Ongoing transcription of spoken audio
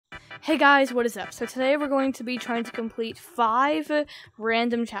Hey guys, what is up? So today we're going to be trying to complete 5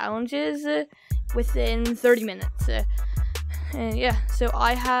 random challenges within 30 minutes. And yeah, so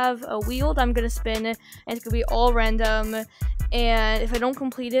I have a wheel that I'm going to spin, and it's going to be all random, and if I don't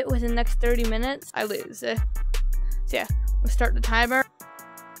complete it within the next 30 minutes, I lose. So yeah, we'll start the timer.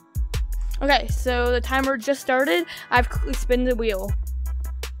 Okay, so the timer just started. I've quickly spun the wheel.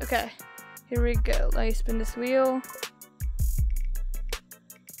 Okay, here we go. Let me spin this wheel.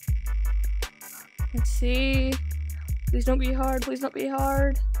 Let's see. Please don't be hard. Please don't be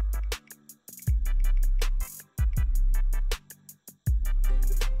hard.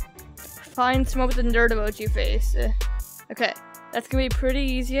 Find someone with a nerd emoji face. Okay, that's gonna be pretty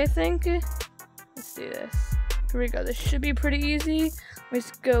easy, I think. Let's do this. Here we go. This should be pretty easy.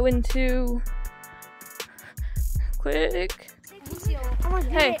 Let's go into quick.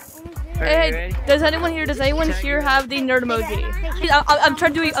 Hey. Hey, does anyone here have the nerd emoji? I'm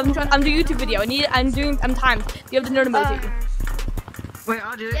trying to do. I'm doing a YouTube video. I'm timed. Do you have the nerd emoji? Wait,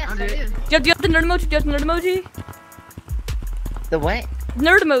 I'll do it. Yes, I'll do it. Do you have the nerd emoji? Do you have the nerd emoji? The what?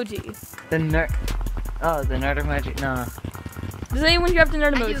 Nerd emoji. The nerd. Oh, the nerd emoji. No. Does anyone here have the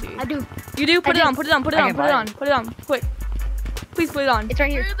nerd emoji? I do. You do? Put it on. Put it on. Put it on. Put it on. Put it on. Quick. Please put it on. It's right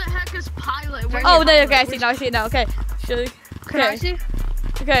here. Where the heck is Pilot? Oh, there. Okay, I see it now. I see it now. Okay. Okay.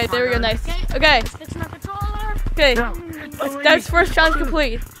 Okay, there we go. Nice. Okay. Fix my controller. Okay. No. That's first challenge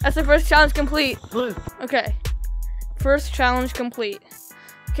complete. That's the first challenge complete. Blue. Okay. First challenge complete.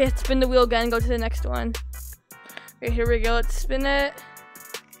 Okay, let's spin the wheel again and go to the next one. Okay, here we go. Let's spin it.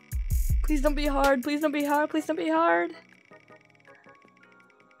 Please don't be hard. Please don't be hard. Please don't be hard.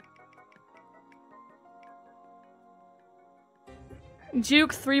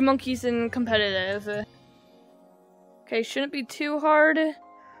 Juke, 3 monkeys in competitive. Okay, shouldn't be too hard.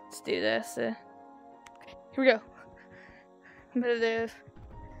 Let's do this. Okay, here we go. Competitive.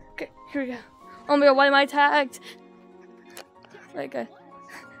 Okay, here we go. Oh my god, why am I tagged? Like,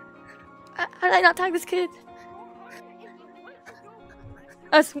 how did I not tag this kid?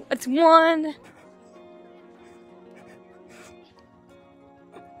 That's 1.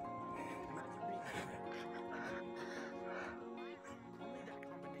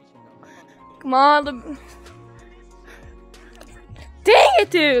 Come on, look. Dang it,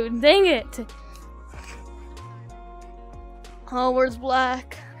 dude! Dang it! Oh, where's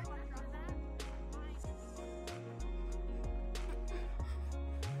black?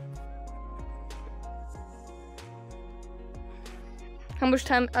 How much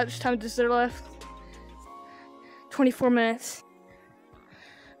time is there left? 24 minutes.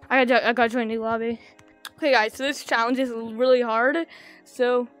 I gotta join a new lobby. Okay guys, so this challenge is really hard,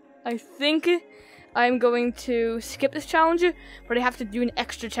 so I think I'm going to skip this challenge, but I have to do an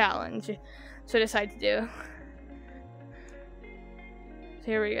extra challenge, so I decided to do. So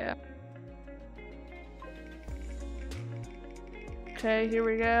here we go. Okay, here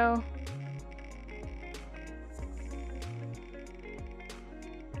we go.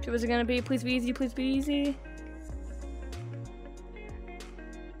 What was it gonna be? Please be easy, please be easy.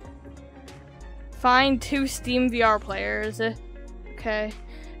 Find 2 Steam VR players. Okay.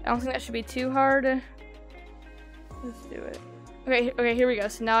 I don't think that should be too hard. Let's do it. Okay, here we go.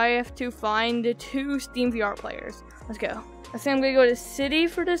 So now I have to find 2 Steam VR players. Let's go. I think I'm gonna go to City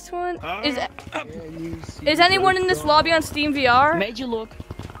for this one. Is anyone in this lobby on Steam VR? Made you look.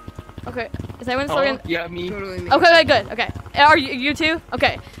 Okay. Is anyone still in? Yeah, me. Okay, good. Okay. Are you too?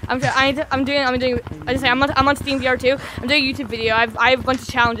 Okay. I'm doing. I just say I'm on Steam VR too. I'm doing a YouTube video. I have a bunch of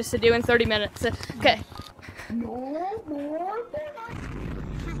challenges to do in 30 minutes. Okay.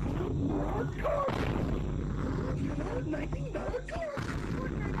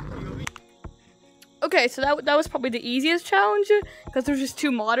 Okay, so that was probably the easiest challenge because there's just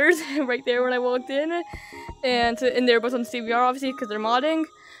 2 modders right there when I walked in, and they're both on Steam VR obviously because they're modding.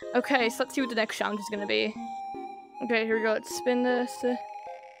 Okay, so let's see what the next challenge is gonna be. Okay, here we go. Let's spin this.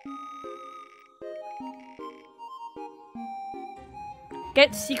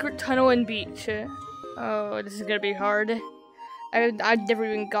 Get secret tunnel and beach. Oh, this is gonna be hard. I've never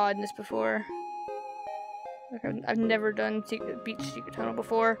even gotten this before. Like, I've never done beach secret tunnel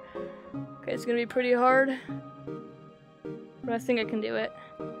before. Okay, it's gonna be pretty hard, but I think I can do it.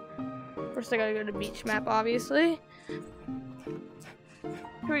 First, I gotta go to beach map, obviously.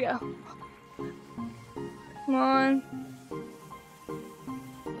 Here we go. Come on.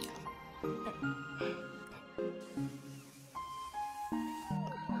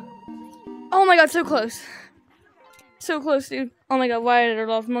 Oh my god, so close. So close, dude. Oh my god, why did I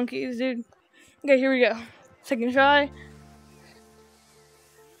love monkeys, dude? Okay, here we go. Second try.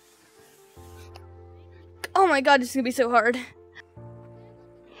 Oh my god, this is gonna be so hard.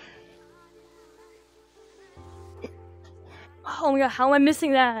 Oh my god, how am I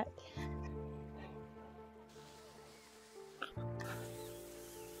missing that?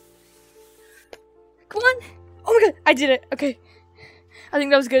 Come on! Oh my god, I did it. Okay. I think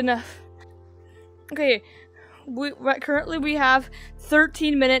that was good enough. Okay. Currently we have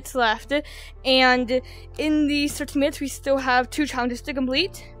 13 minutes left, and in these 13 minutes we still have 2 challenges to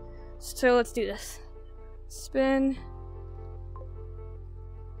complete. So let's do this. Spin.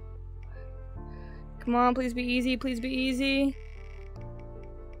 Come on, please be easy, please be easy.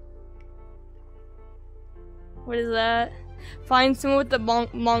 What is that? Find someone with the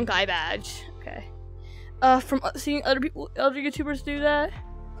monk eye badge. Okay. From seeing other YouTubers do that,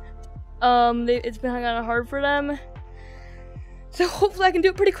 it's been kind of hard for them. So hopefully I can do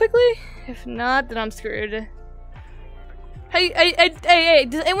it pretty quickly. If not, then I'm screwed. Hey,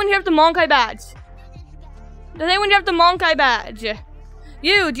 does anyone here have the monk eye badge? Does anyone here have the monk eye badge?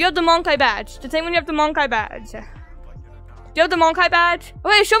 You, do you have the monk eye badge? Does anyone here have the monk eye badge? Do you have the monk eye badge?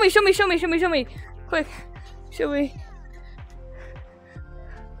 Okay, show me. Quick, show me.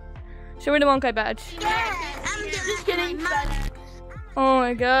 Show me the monk eye badge. Yeah, I'm just kidding. Oh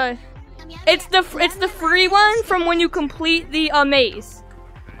my god. It's the free one from when you complete the maze.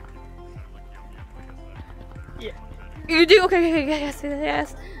 Yeah. You do? Okay,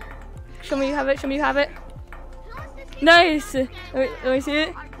 yes. Show me you have it. Nice. Let me see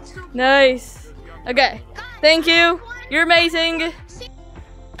it. Nice. Okay. Thank you. You're amazing.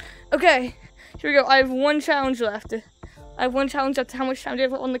 Okay. Here we go. I have 1 challenge left. How much time do you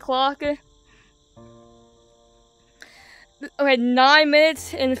have on the clock? Okay, 9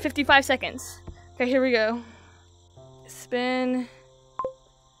 minutes and 55 seconds. Okay, here we go. Spin.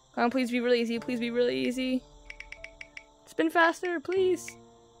 Come on, please be really easy. Spin faster, please.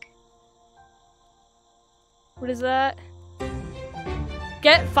 What is that?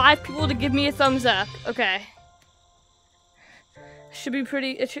 Get 5 people to give me a thumbs up. Okay. It should be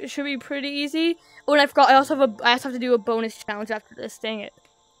pretty easy. Oh, and I forgot. I also have to do a bonus challenge after this. Dang it.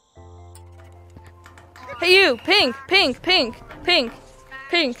 Hey you, pink. Give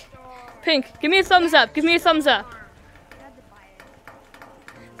me a thumbs up.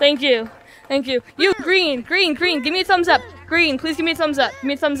 Thank you. You, green. Give me a thumbs up. Green, please give me a thumbs up.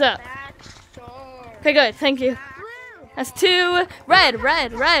 Okay, good. Thank you. That's 2. Red.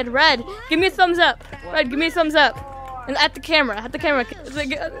 Give me a thumbs up. Red, give me a thumbs up. And at the camera.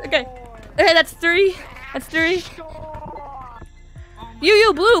 Okay, that's 3.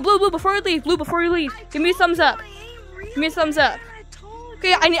 You, blue, before you leave. Give me a thumbs up.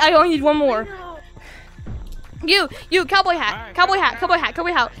 Okay, I only need 1 more. You, cowboy hat.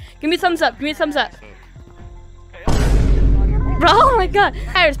 Give me a thumbs up. Bro, oh my god.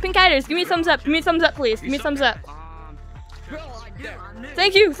 Pink hiders, give me a thumbs up, please.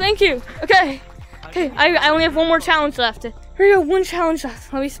 Thank you. Okay, I only have 1 more challenge left. Here we go, 1 challenge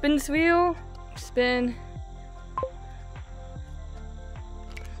left. Let me spin this wheel. Spin.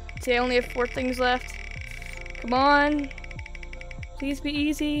 See, I only have 4 things left. Come on. Please be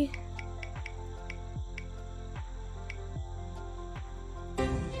easy.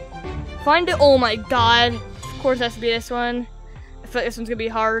 Find it. Oh my god. Of course it has to be this one. I feel like this one's gonna be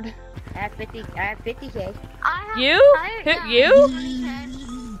hard. I have 50K. You?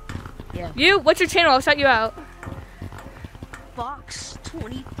 Yeah. You? What's your channel? I'll shout you out.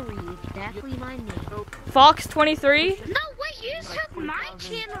 Fox23, exactly my name. Fox23? No, wait, you took my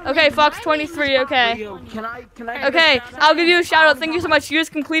channel. Okay, Fox23, okay. Okay, I'll give you a shout out. Thank you so much. You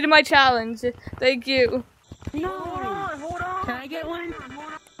just completed my challenge. Thank you. No. Hold on. Can I get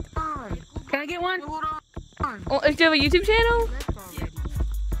one? Oh, do you have a YouTube channel?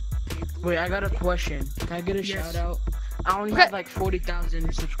 Wait, I got a question. Can I get a shout out? I only have like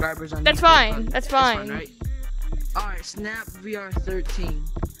 40,000 subscribers on That's YouTube. fine. That's fine. Right? Alright, Snap VR13.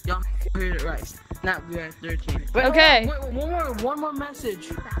 Y'all heard it right. Snap VR13. Wait, Okay. Wait, one more message.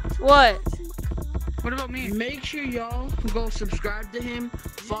 What? What about me? Make sure y'all go subscribe to him,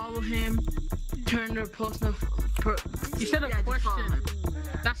 follow him, turn their post You said a question.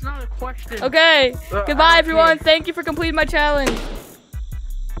 That's not a question. Okay. Goodbye, everyone. Thank you for completing my challenge.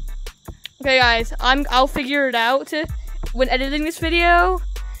 Okay, guys. I'll figure it out when editing this video.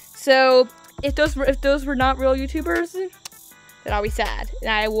 So if those were not real YouTubers, then I'll be sad and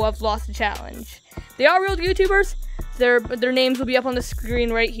I will have lost the challenge. If they are real YouTubers, their names will be up on the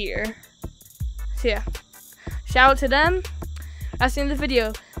screen right here. So yeah, shout out to them. That's the end of the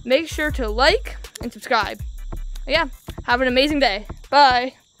video. Make sure to like and subscribe. Yeah, have an amazing day.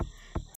 Bye.